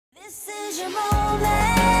is your moment.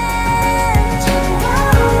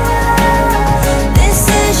 This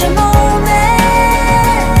is your moment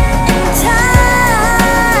in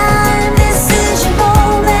time. This is your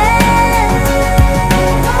moment.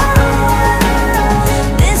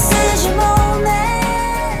 This is your moment.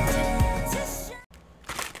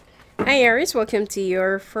 Hi Aries, welcome to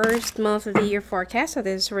your first month of the year forecast. So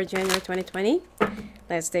this is for January 2020.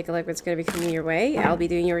 Let's take a look what's going to be coming your way. I'll be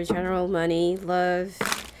doing your general money, love,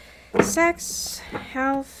 sex,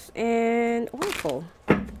 health, and oracle.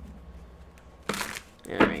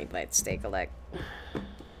 Alright, let's take a look.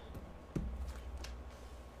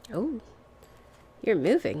 Oh, you're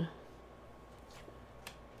moving.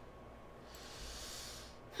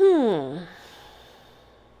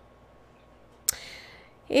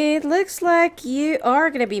 It looks like you are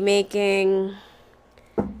going to be making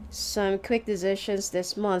some quick decisions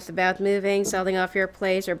this month about moving, selling off your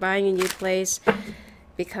place, or buying a new place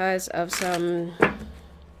because of some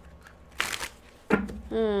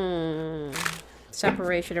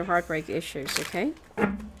separation or heartbreak issues, okay?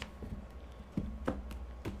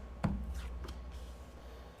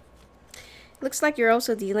 Looks like you're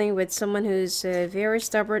also dealing with someone who's a very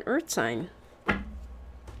stubborn earth sign.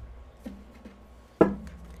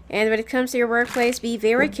 And when it comes to your workplace, be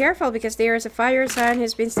very careful because there is a fire sign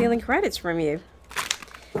who's been stealing credits from you.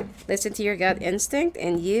 Listen to your gut instinct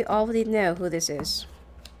and you already know who this is.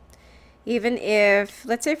 Even if,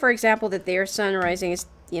 let's say for example, that their sun rising is,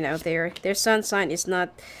 you know, their sun sign is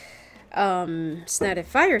not, it's not a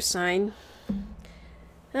fire sign.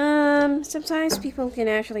 Sometimes people can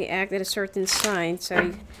actually act at a certain sign,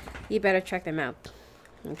 so you better check them out.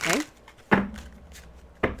 Okay?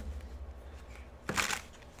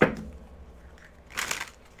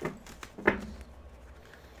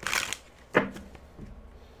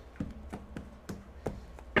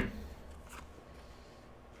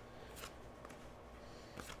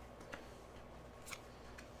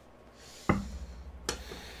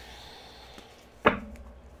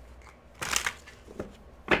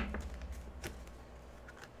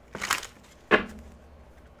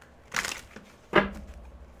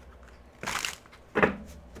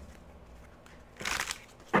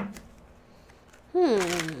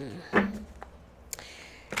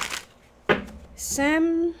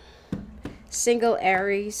 Some single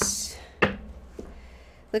Aries.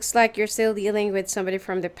 Looks like you're still dealing with somebody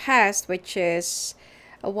from the past, which is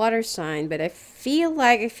a water sign. But I feel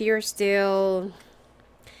like if you're still,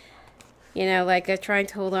 you know, like trying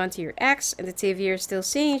to hold on to your ex, and the two of you are still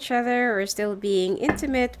seeing each other or still being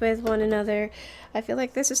intimate with one another, I feel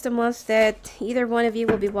like this is the month that either one of you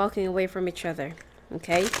will be walking away from each other.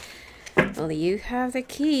 Okay? Only you have the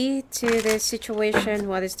key to this situation.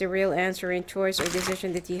 What is the real answer and choice or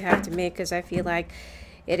decision that you have to make? Because I feel like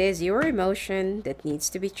it is your emotion that needs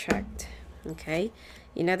to be checked. Okay?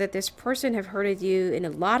 You know that this person have hurted you in a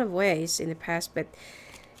lot of ways in the past, but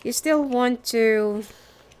you still want to,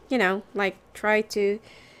 you know, like try to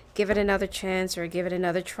give it another chance or give it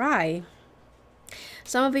another try.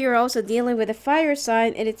 Some of you are also dealing with a fire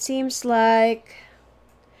sign, and it seems like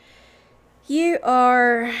you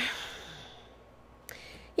are,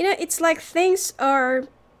 you know, it's like things are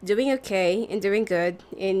doing okay and doing good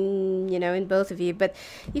in, you know, in both of you, but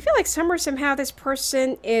you feel like somehow this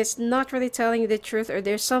person is not really telling you the truth, or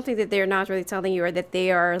there's something that they're not really telling you, or that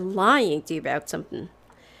they are lying to you about something.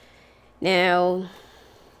 Now,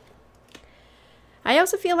 I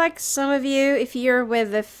also feel like some of you, if you're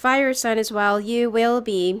with the fire sign as well, you will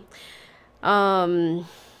be,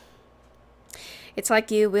 it's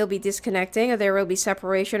like you will be disconnecting, or there will be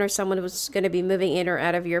separation, or someone was going to be moving in or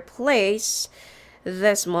out of your place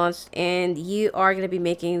this month, and you are going to be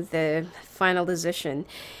making the final decision.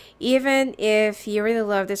 Even if you really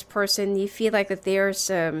love this person, you feel like that there's,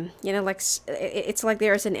 you know, like it's like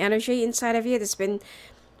there's an energy inside of you that's been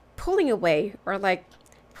pulling away, or like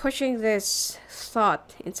pushing this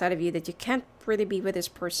thought inside of you that you can't really be with this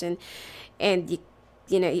person, and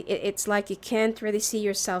you know, it's like you can't really see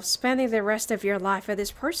yourself spending the rest of your life with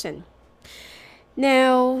this person.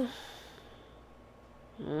 Now,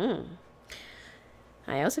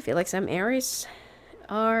 I also feel like some Aries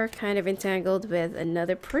are kind of entangled with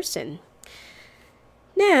another person.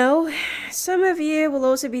 Now, some of you will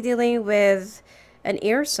also be dealing with an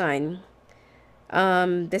air sign.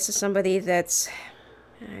 This is somebody that's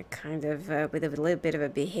kind of with a little bit of a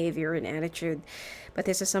behavior and attitude, but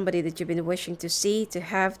this is somebody that you've been wishing to see, to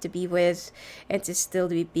have, to be with, and to still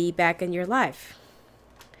be back in your life.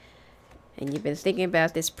 And you've been thinking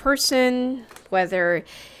about this person, whether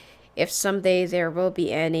if someday there will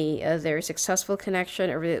be any other successful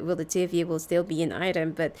connection, or will the two of you will still be an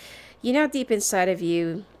item. But you know deep inside of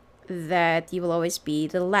you that you will always be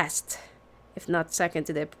the last, if not second,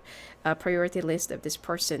 to the priority list of this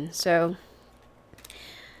person. So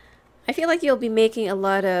I feel like you'll be making a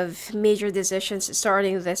lot of major decisions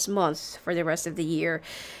starting this month for the rest of the year.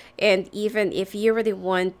 And even if you really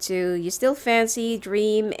want to, you still fancy,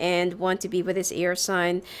 dream, and want to be with this air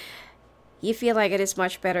sign, you feel like it is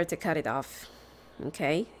much better to cut it off.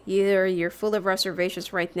 Okay? Either you're full of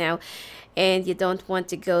reservations right now and you don't want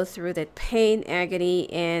to go through that pain,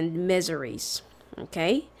 agony, and miseries.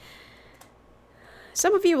 Okay?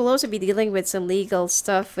 Some of you will also be dealing with some legal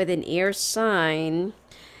stuff with an air sign.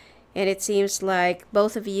 And it seems like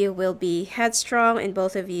both of you will be headstrong and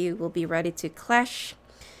both of you will be ready to clash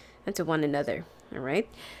into one another. All right.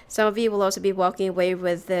 Some of you will also be walking away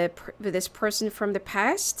with this person from the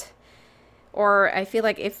past. Or I feel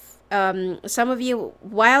like if some of you,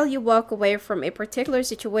 while you walk away from a particular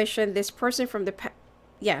situation, this person from the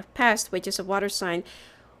past, which is a water sign,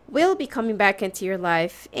 will be coming back into your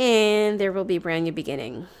life, and there will be a brand new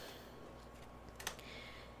beginning.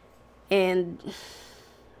 And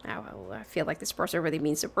I feel like this person really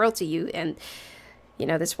means the world to you, and you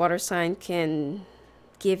know, this water sign can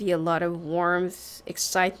give you a lot of warmth,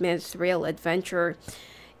 excitement, thrill, adventure,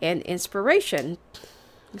 and inspiration.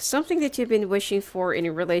 Something that you've been wishing for in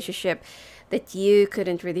a relationship that you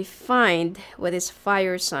couldn't really find with this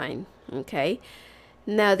fire sign. Okay,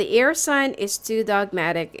 now the air sign is too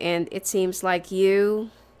dogmatic, and it seems like it's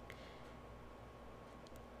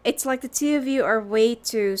like the two of you are way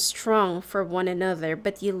too strong for one another,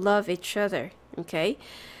 but you love each other. Okay,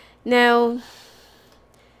 now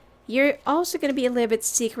you're also going to be a little bit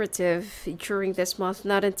secretive during this month,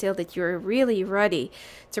 not until that you're really ready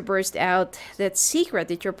to burst out that secret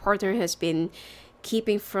that your partner has been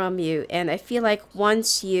keeping from you. And I feel like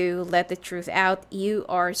once you let the truth out, you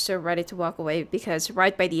are so ready to walk away, because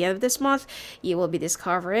right by the end of this month, you will be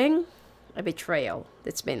discovering a betrayal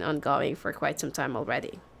that's been ongoing for quite some time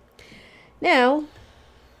already. Now,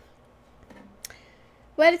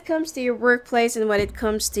 when it comes to your workplace and when it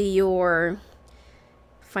comes to your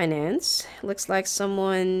finance, looks like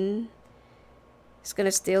someone is going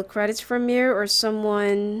to steal credits from you, or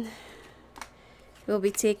someone will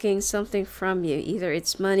be taking something from you. Either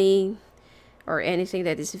it's money or anything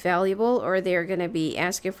that is valuable, or they're going to be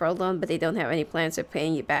asking for a loan but they don't have any plans of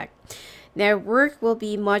paying you back. Now, work will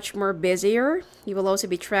be much more busier. You will also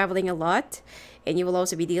be traveling a lot, and you will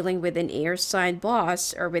also be dealing with an air sign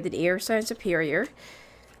boss or with an air sign superior,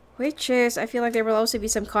 which is, I feel like there will also be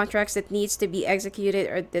some contracts that needs to be executed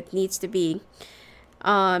or that needs to be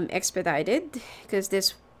expedited, because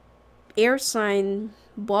this air sign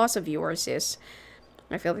boss of yours is,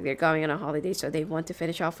 I feel like they're going on a holiday, so they want to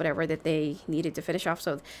finish off whatever that they needed to finish off.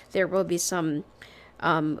 So there will be some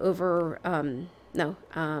overtimes,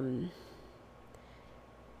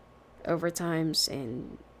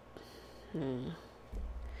 and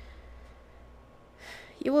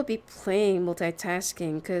you will be playing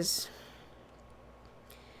multitasking, because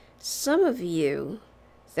some of you,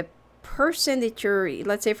 the person that you're,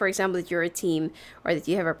 let's say for example that you're a team or that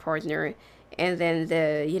you have a partner, and then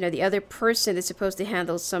the other person that's supposed to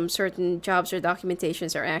handle some certain jobs or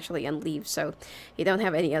documentations are actually on leave, so you don't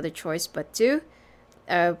have any other choice but to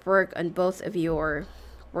work on both of your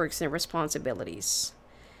works and responsibilities.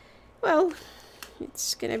 Well,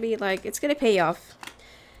 it's gonna be like, it's gonna pay off.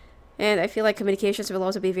 And I feel like communications will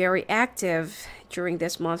also be very active during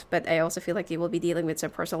this month, but I also feel like you will be dealing with some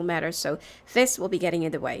personal matters, so this will be getting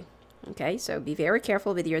in the way. Okay, so be very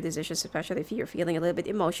careful with your decisions, especially if you're feeling a little bit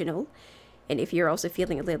emotional and if you're also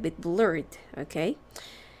feeling a little bit blurred. Okay,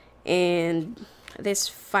 and this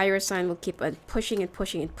fire sign will keep on pushing and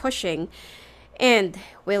pushing and pushing, and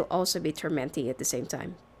will also be tormenting at the same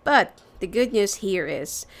time. But the good news here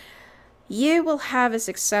is you will have a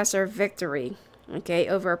success or victory, okay,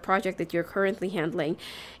 over a project that you're currently handling,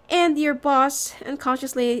 and your boss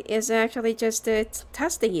unconsciously is actually just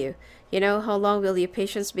testing you. You know, how long will your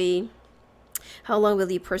patience be? How long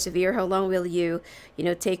will you persevere? How long will you,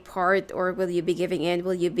 take part, or will you be giving in?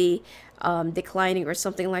 Will you be declining or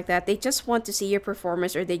something like that? They just want to see your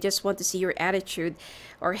performance, or they just want to see your attitude,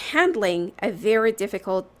 or handling a very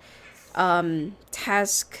difficult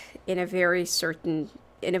task in a very short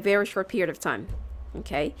period of time.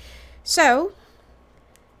 Okay, so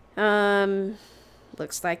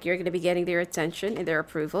looks like you're going to be getting their attention and their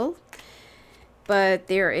approval. But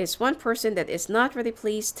there is one person that is not really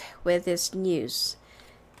pleased with this news.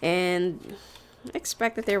 And I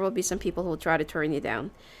expect that there will be some people who will try to turn you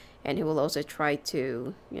down. And who will also try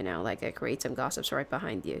to, create some gossips right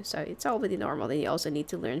behind you. So it's all really normal. And you also need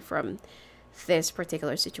to learn from this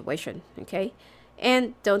particular situation. Okay?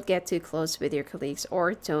 And don't get too close with your colleagues,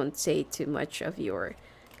 or don't say too much of your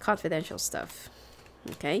confidential stuff.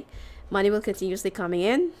 Okay? Money will continuously coming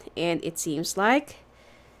in, and it seems like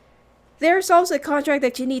there's also a contract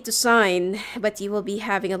that you need to sign, but you will be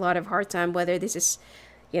having a lot of hard time whether this is,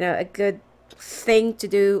 a good thing to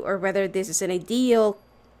do, or whether this is an ideal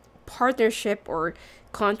partnership or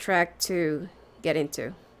contract to get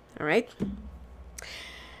into. All right?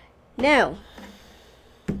 Now,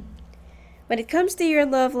 when it comes to your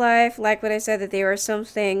love life, like what I said, that there are some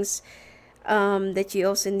things that you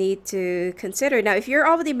also need to consider. Now, if you're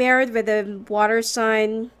already married with a water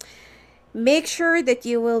sign, make sure that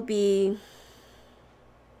you will be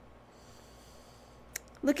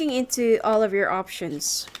looking into all of your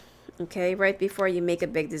options, okay, right before you make a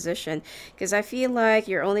big decision. Because I feel like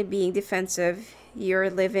you're only being defensive. You're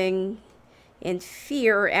living in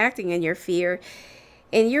fear, or acting in your fear,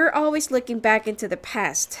 and you're always looking back into the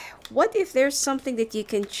past. What if there's something that you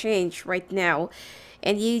can change right now,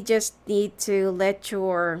 and you just need to let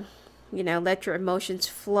your emotions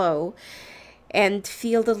flow and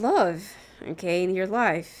feel the love, okay, in your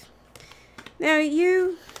life. Now,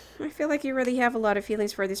 I feel like you really have a lot of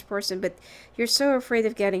feelings for this person, but you're so afraid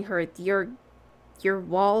of getting hurt. Your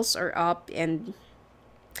walls are up, and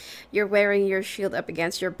you're wearing your shield up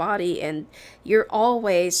against your body, and you're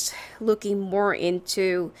always looking more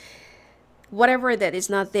into whatever that is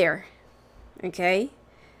not there. Okay?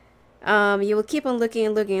 You will keep on looking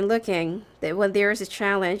and looking and looking that when there is a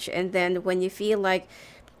challenge, and then when you feel like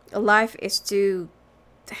life is too,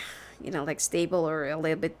 like stable or a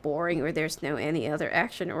little bit boring, or there's no any other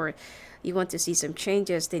action, or you want to see some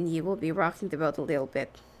changes, then you will be rocking the boat a little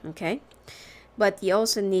bit. Okay? But you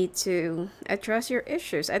also need to address your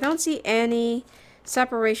issues. I don't see any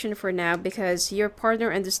separation for now, because your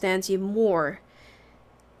partner understands you more,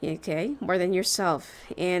 okay, more than yourself.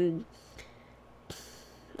 And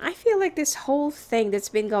I feel like this whole thing that's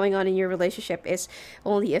been going on in your relationship is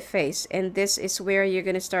only a phase, and this is where you're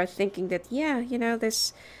gonna start thinking that, yeah,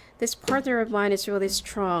 this partner of mine is really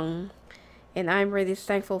strong, and I'm really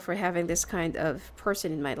thankful for having this kind of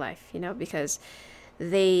person in my life, because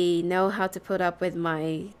they know how to put up with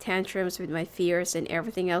my tantrums, with my fears and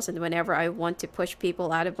everything else. And whenever I want to push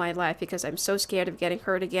people out of my life because I'm so scared of getting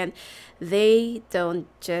hurt again, they don't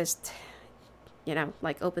just,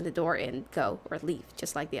 like open the door and go or leave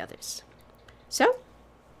just like the others. So,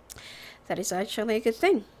 that is actually a good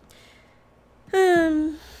thing.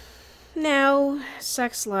 Now,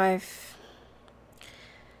 sex life.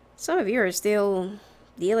 Some of you are still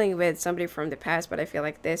dealing with somebody from the past, but I feel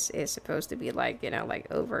like this is supposed to be like, like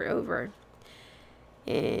over.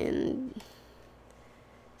 And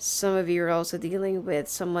some of you are also dealing with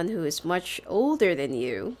someone who is much older than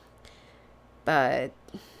you. But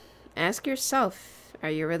ask yourself,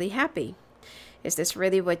 are you really happy? Is this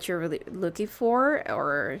really what you're really looking for?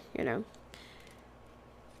 Or,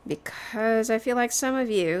 because I feel like some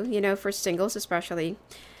of you, for singles especially,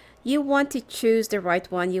 you want to choose the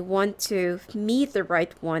right one, you want to meet the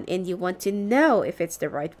right one, and you want to know if it's the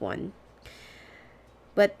right one.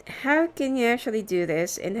 But how can you actually do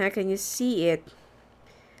this, and how can you see it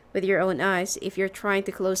with your own eyes if you're trying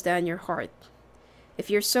to close down your heart?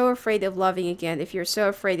 If you're so afraid of loving again, if you're so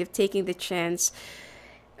afraid of taking the chance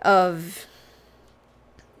of,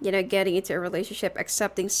 getting into a relationship,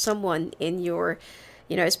 accepting someone in your,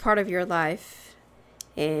 as part of your life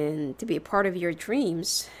and to be a part of your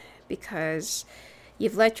dreams, because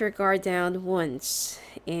you've let your guard down once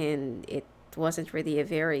and it wasn't really a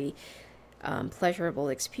very pleasurable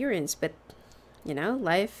experience. But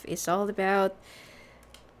life is all about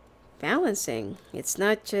balancing. It's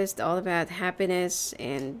not just all about happiness,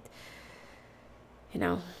 and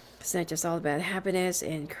it's not just all about happiness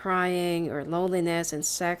and crying or loneliness and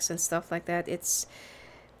sex and stuff like that. It's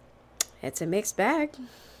a mixed bag,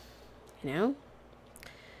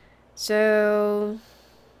 so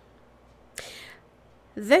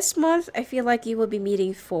this month, I feel like you will be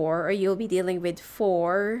meeting 4, or you'll be dealing with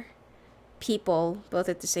 4 people both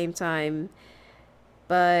at the same time.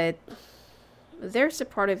 But there's a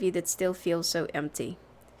part of you that still feels so empty.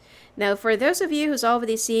 Now, for those of you who's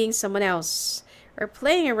already seeing someone else, or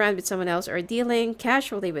playing around with someone else, or dealing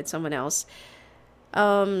casually with someone else,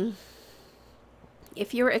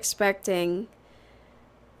 if you're expecting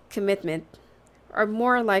commitment, or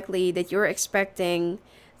more likely that you're expecting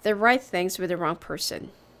the right things with the wrong person.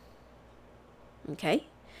 Okay?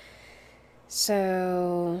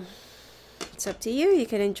 So, it's up to you. You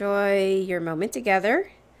can enjoy your moment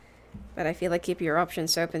together, but I feel like keep your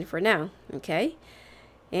options open for now. Okay?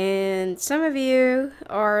 And some of you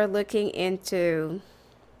are looking into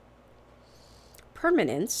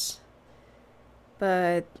permanence,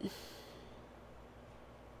 But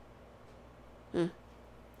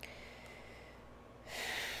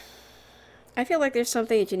I feel like there's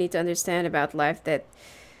something that you need to understand about life, that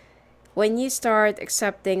when you start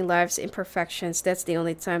accepting life's imperfections, that's the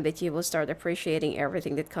only time that you will start appreciating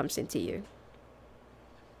everything that comes into you,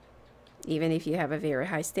 even if you have a very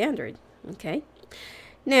high standard. Okay?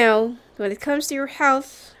 Now, when it comes to your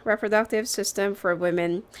health, reproductive system for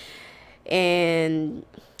women, and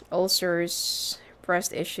ulcers,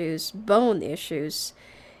 breast issues, bone issues,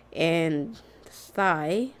 and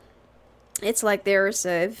thigh, it's like there's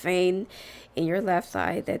a vein in your left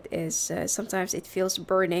thigh that is sometimes it feels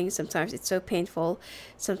burning, sometimes it's so painful,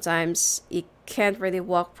 sometimes you can't really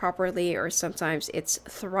walk properly, or sometimes it's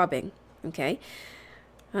throbbing. Okay.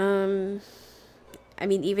 I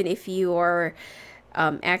mean, even if you are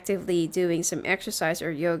actively doing some exercise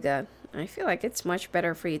or yoga, I feel like it's much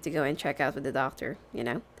better for you to go and check out with the doctor,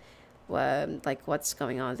 like what's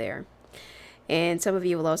going on there. And some of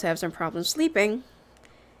you will also have some problems sleeping,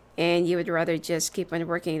 and you would rather just keep on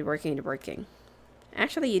working and working and working.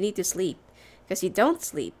 Actually, you need to sleep, because you don't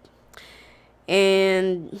sleep.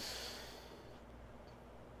 And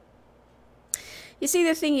you see,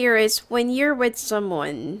 the thing here is, when you're with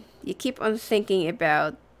someone, you keep on thinking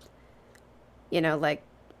about, like,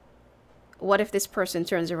 what if this person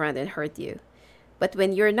turns around and hurt you? But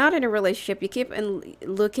when you're not in a relationship, you keep on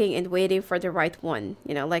looking and waiting for the right one.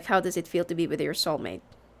 Like, how does it feel to be with your soulmate?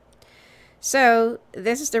 So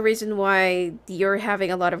this is the reason why you're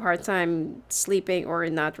having a lot of hard time sleeping, or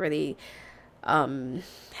not really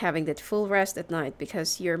having that full rest at night,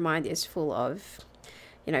 because your mind is full of,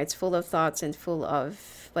 it's full of thoughts and full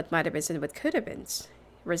of what might have been and what could have been,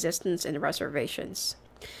 resistance and reservations.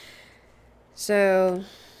 So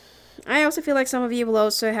I also feel like some of you will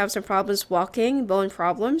also have some problems walking, bone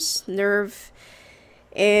problems, nerve,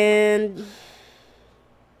 and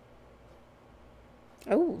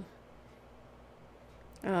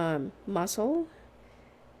muscle,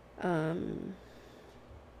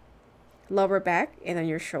 lower back, and on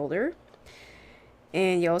your shoulder.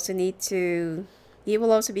 And you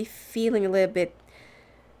will also be feeling a little bit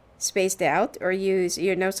spaced out, or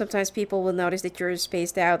sometimes people will notice that you're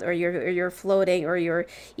spaced out, or you're floating, or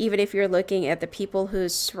even if you're looking at the people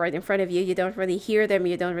who's right in front of you, you don't really hear them,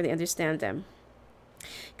 you don't really understand them,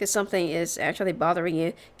 because something is actually bothering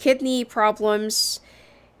you. Kidney problems,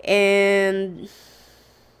 and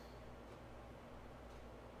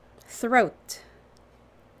throat.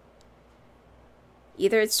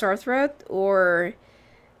 Either it's sore throat or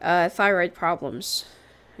thyroid problems.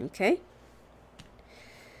 Okay.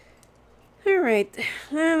 Alright,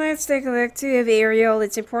 now let's take a look. 2 of Ariel.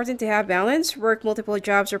 It's important to have balance. Work multiple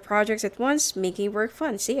jobs or projects at once, making work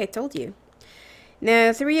fun. See, I told you.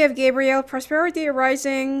 Now, 3 of Gabriel. Prosperity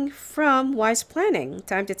arising from wise planning.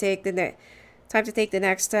 Time to take the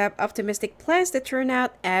next step. Optimistic plans that turn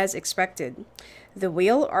out as expected. The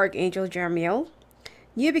Wheel, Archangel Jeremiel.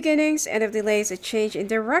 New beginnings, end of delays, a change in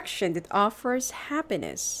direction that offers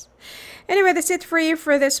happiness. Anyway, that's it for you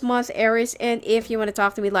for this month, Aries. And if you want to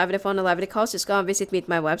talk to me live on the phone or live on the calls, just go and visit me at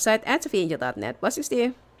my website at sophiaangel.net. Blessings to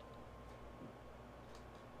you.